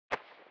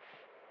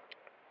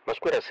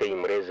Masquera say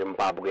Mre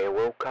Zimbabwe,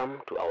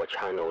 welcome to our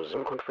channel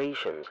Zim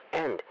Confessions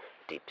and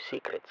Deep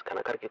Secrets.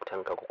 Kana kariki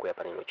kutanka kukuya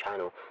panino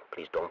channel,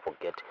 please don't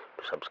forget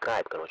to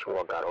subscribe. Kana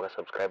uchungwa garoga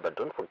subscribe, but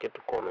don't forget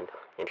to comment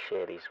and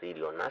share this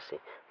video. Nasi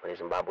Mre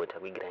Zimbabwe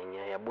tawigira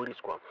inyaya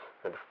yaburizwa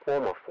na the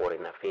former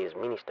foreign affairs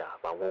minister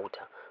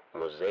Walter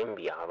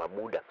Muzembia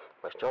Buda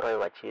Mastora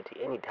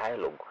vachiti any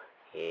dialogue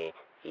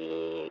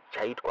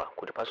chaitwa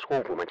kuti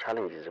pasolve ma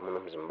challenges muno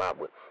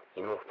muZimbabwe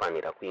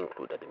inofanira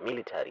kuinclude the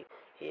military.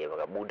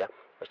 Vakabuda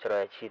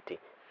Mastora vachiti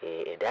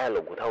a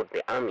dialogue without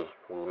the army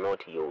will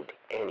not yield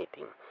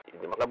anything.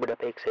 Vakabuda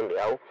pa extend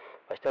yao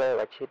Mastora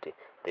vachiti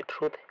the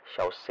truth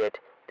shall set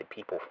the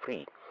people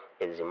free.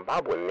 A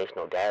Zimbabwean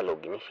national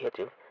dialogue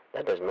initiative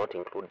that does not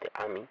include the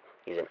army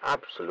is an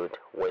absolute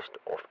waste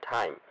of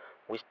time.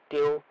 We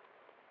still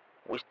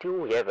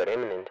have a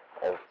remnant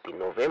of the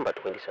November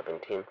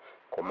 2017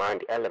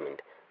 command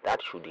element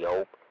that should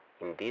help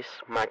in this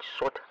much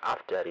sought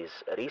after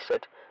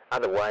reset.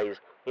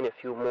 Otherwise, in a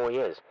few more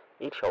years,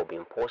 it shall be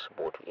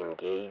impossible to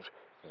engage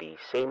the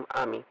same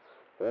army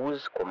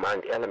whose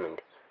command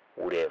element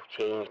would have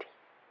changed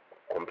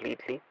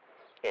completely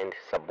and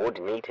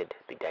subordinated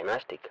the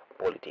dynastic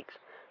politics.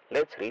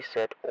 Let's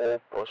reset all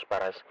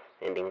prosperous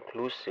and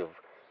inclusive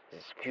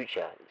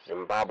future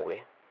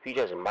Zimbabwe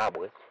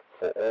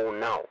for all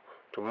now.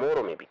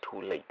 Tomorrow may be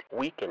too late.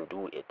 We can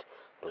do it.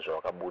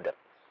 Vakabuda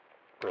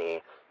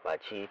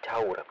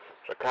vachitaura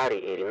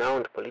zvakare a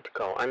renowned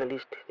political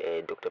analyst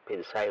Dr.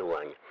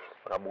 Pedisaiwanya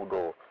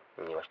vakabudo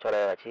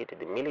vachitaura vachiti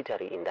the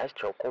military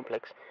industrial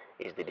complex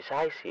is the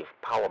decisive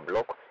power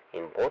block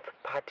in both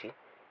party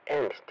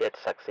and state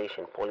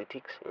succession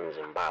politics in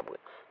Zimbabwe.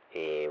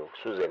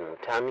 Susan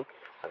Mutami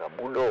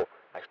vakabudo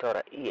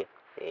vachitaura iye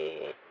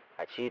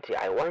achiti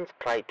I once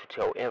tried to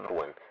tell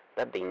everyone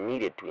that they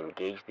needed to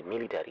engage the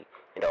military,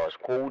 and I was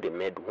called a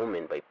mad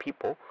woman by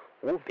people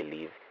who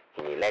believe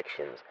in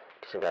elections.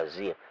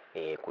 Tisingaziye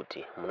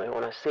kuti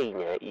munoiona sei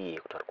nyaya iyi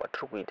kuti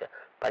kwatiri kuita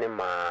pane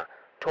ma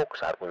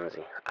talks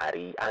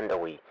ari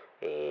underway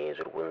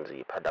zviri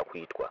kunzi pada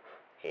kuitwa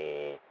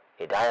a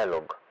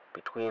dialogue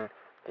between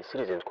the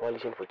Citizens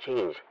Coalition for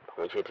Change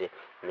pamwechete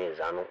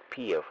neZanu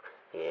PF.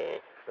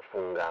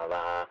 Funga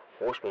va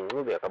Horseman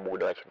Ncube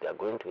vakabuda vachiti they are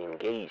going to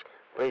engage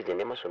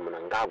President Emerson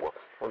Mnangagwa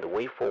on the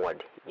way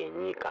forward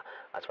yenyika.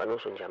 As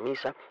Honai and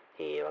Chamisa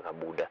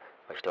vakabuda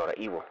vachitaura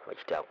ivo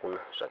vachiti hakuna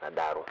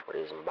zvakadaro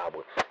muri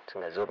Zimbabwe.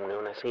 Tingaziva kuti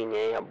munoona sei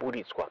nyaya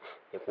yaburitswa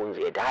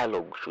yekunzi a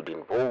dialogue should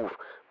involve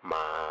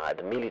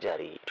the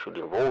military, it should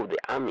involve the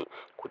army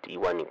kuti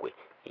iwanikwe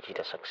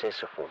ichiita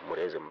successful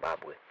muri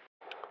Zimbabwe.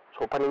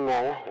 So pane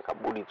nyaya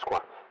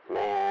yakaburitswa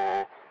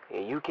na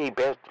a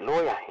UK-based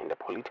lawyer and a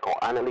political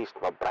analyst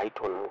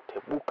Brighton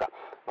Mutebuka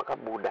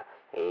vakabuda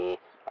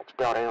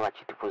vachitaura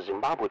vachiti for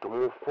Zimbabwe to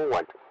move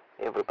forward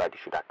everybody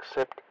should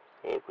accept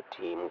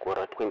kuti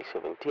mugore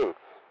 2017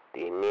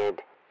 they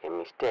made a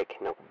mistake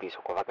nakubvisa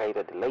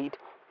kwavakaita the late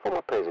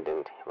former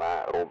president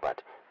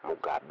Robert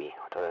Mugabe.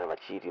 Vataura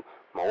vachiti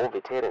all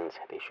veterans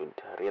they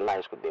should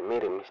realize that they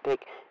made a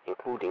mistake,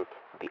 including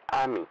the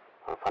army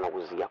vanofana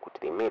kuziva kuti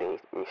they made a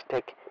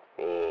mistake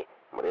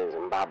muri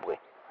Zimbabwe.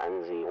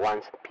 And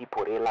once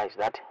people realize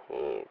that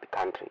the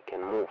country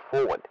can move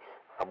forward,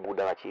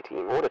 Abuda vachiti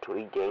in order to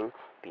regain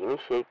the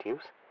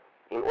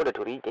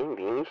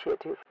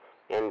initiative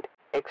and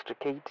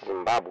extricate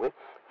Zimbabwe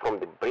from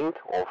the brink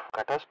of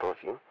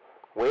catastrophe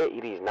where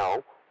it is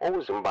now,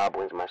 all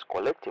Zimbabweans must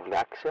collectively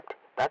accept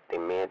that they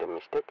made a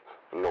mistake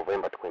in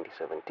November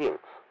 2017,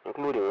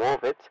 including war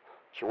vets,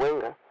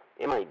 Chiwenga,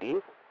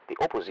 MID, the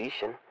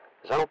opposition,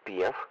 ZANU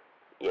PF,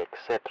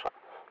 etc.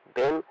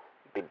 Then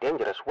the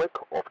dangerous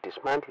work of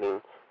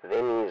dismantling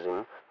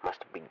Venism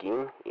must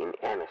begin in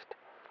earnest.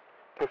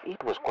 If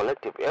it was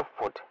collective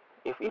effort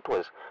to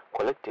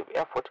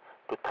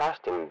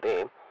thrust him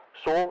there,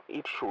 so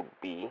it should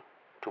be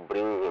to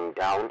bring him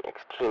down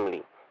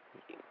extremely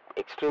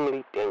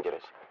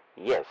dangerous.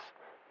 Yes,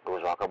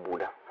 those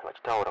Wakabuda,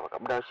 Vachitaura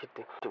Vakabuda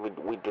City.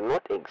 We do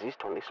not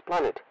exist on this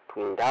planet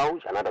to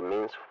indulge another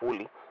man's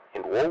folly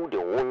and hold the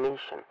whole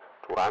nation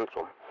to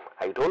ransom.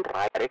 I don't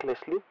write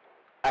recklessly.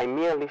 I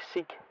merely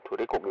seek to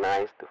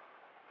recognize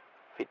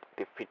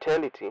the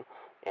fatality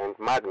and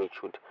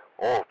magnitude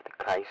of the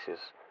crisis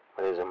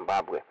in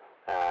Zimbabwe.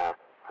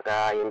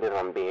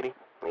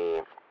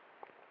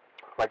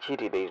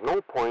 Vachiti, there is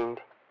no point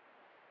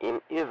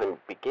in even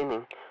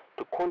beginning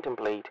to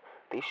contemplate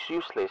this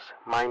useless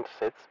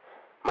mindset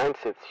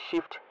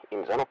shift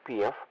in ZANU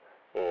PF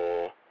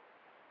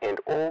and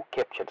all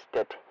captured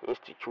state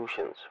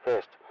institutions.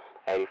 First,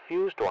 I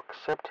refuse to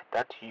accept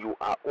that you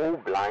are all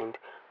blind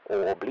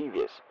or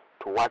oblivious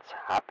to what's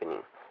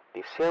happening.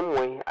 The same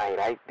way I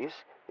write this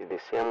is the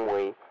same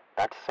way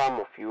that some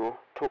of you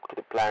took to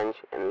the plunge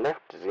and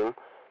left Zim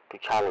to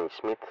challenge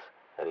Smith's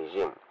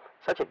regime.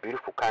 Such a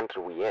beautiful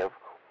country we have.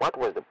 What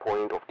was the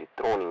point of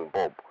dethroning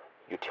Bob?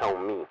 You tell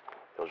me.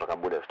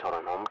 Vakabuda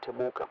vachitaura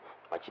naMutebuka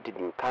vachiti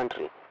the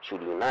country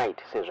should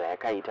unite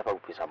sezvayakaita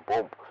pakubvisa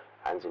Bob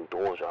hanzi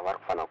ndo zvavari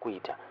kufana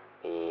kuita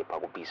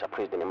pakubisa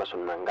President Emerson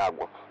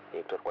Mnangagwa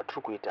kuti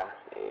kwatiri kuita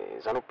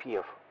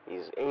ZANU-PF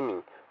is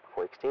aiming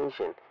for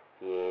extension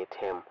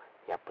term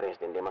ya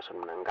President Emerson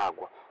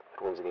Mnangagwa.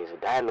 There is a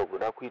dialogue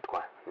with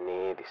kuitwa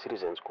the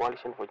Citizens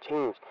Coalition for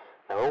Change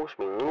na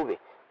usmingube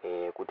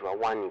kuti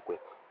wawanikwe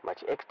but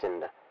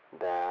extend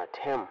the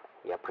term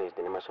ya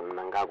President Emerson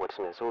Mnangagwa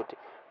tinazoti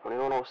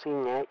munaona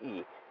usinya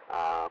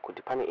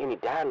kuti pane any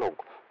dialogue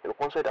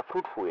inokonsoita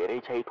fruitful ere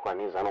ichaitwa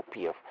ne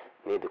ZANU-PF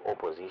ne the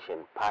opposition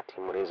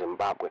party mu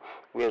Zimbabwe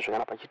uye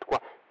zvakana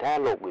pachitwa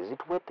dialogue. Is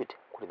it worth it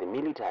kuti the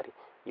military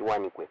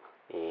iwanikwe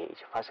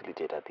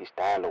facilitate this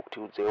dialogue?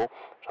 Tiudzewo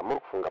zvamuri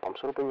kufunga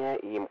pamusoro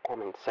penyaya iyi mu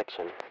comment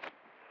section.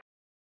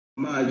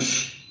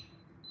 March,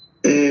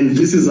 and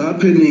this is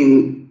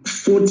happening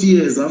 40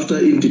 years after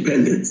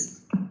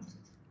independence,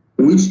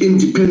 which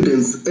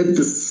independence at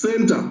the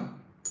center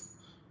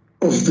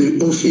of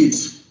it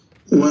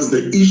was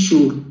the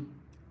issue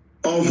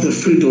of the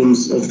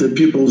freedoms of the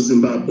people of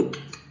Zimbabwe.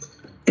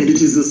 And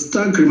it is a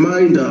stark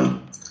reminder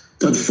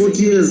that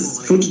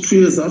 42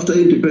 years after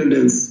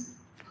independence,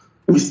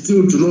 we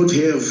still do not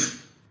have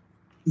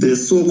the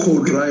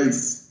so-called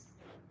rights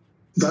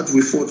that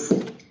we fought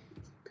for.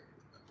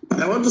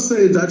 I want to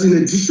say that in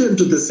addition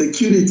to the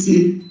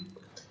security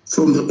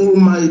from the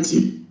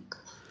Almighty,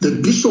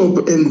 the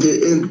bishop and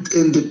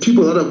the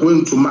people that are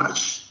going to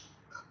march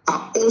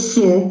are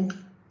also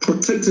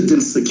protected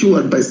and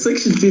secured by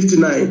Section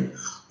 59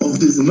 of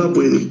the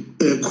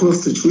Zimbabwean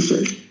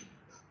Constitution,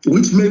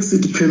 which makes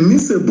it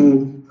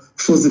permissible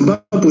for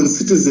Zimbabwean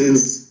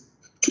citizens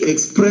to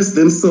express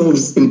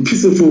themselves in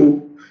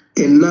peaceful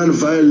and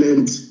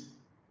non-violent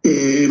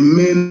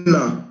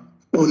manner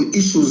on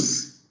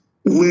issues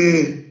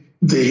where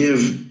they have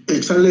a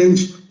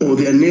challenge or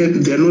they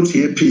are not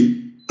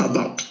happy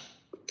about.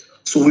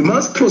 So we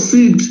must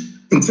proceed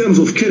in terms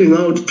of carrying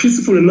out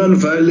peaceful and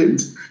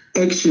non-violent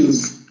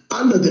actions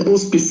under the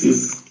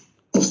auspices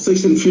of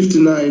Section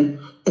 59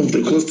 of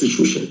the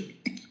Constitution.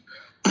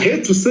 I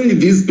had to say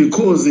this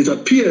because it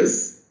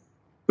appears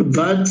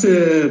that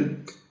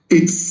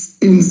it's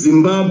in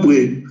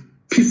Zimbabwe,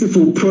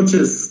 peaceful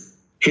protests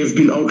have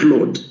been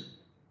outlawed,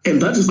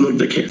 and that is not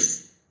the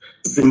case.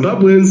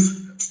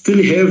 Zimbabweans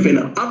still have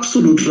an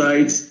absolute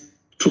right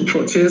to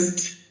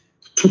protest,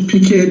 to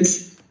picket,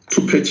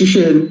 to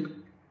petition,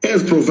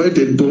 as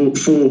provided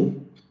for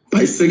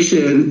by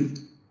Section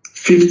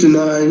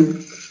 59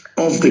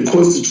 of the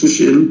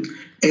Constitution,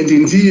 and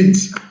indeed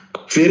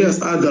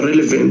various other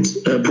relevant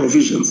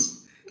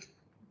provisions.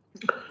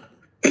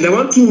 And I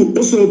want to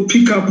also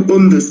pick up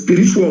on the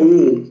spiritual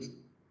war,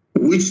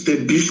 which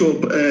the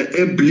bishop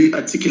ably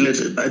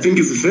articulated. I think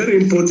it's very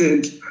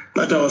important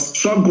that our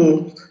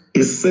struggle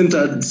is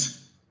centered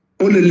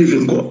on a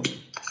living God,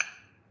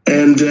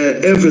 and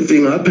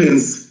everything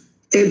happens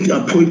at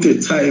the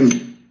appointed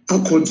time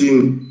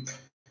according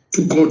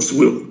to God's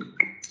will.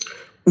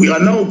 We are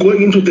now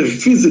going into the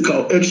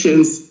physical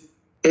actions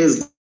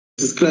as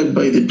described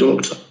by the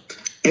doctor.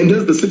 And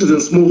as the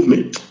citizens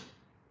movement,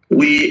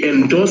 we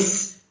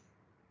endorse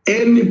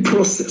any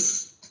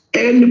process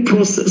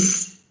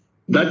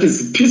that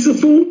is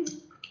peaceful,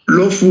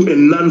 lawful,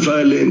 and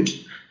non-violent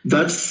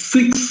that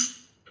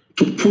seeks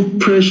to put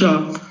pressure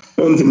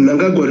on the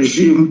Mnangagwa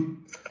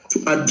regime to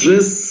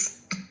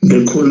address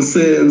the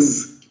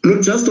concerns,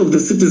 not just of the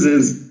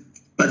citizens,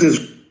 but as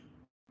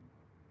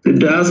the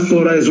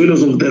diaspora as well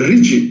as of the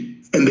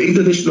region and the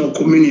international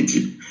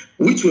community,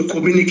 which were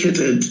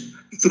communicated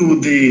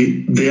through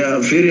their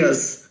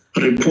various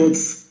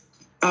reports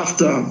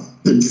after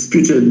the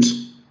disputed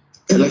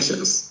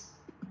elections.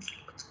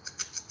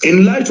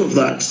 In light of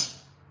that,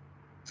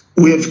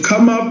 we have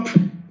come up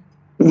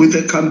with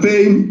a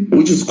campaign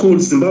which is called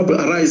Zimbabwe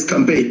Arise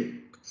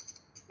campaign.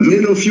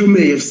 Many of you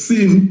may have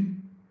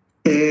seen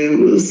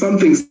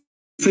something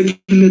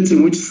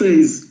circulating which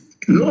says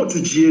no to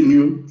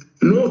GNU,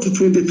 no to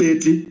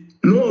 2030,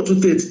 no to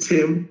third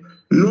term,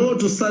 no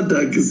to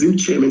SADC Zim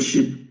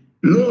chairmanship,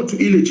 no to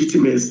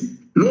illegitimacy,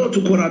 no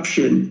to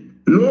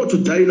corruption, no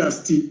to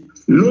dynasty,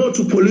 no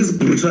to police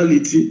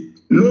brutality,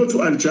 no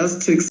to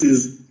unjust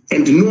taxes,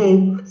 and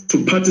no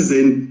to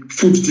partisan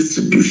food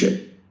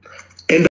distribution.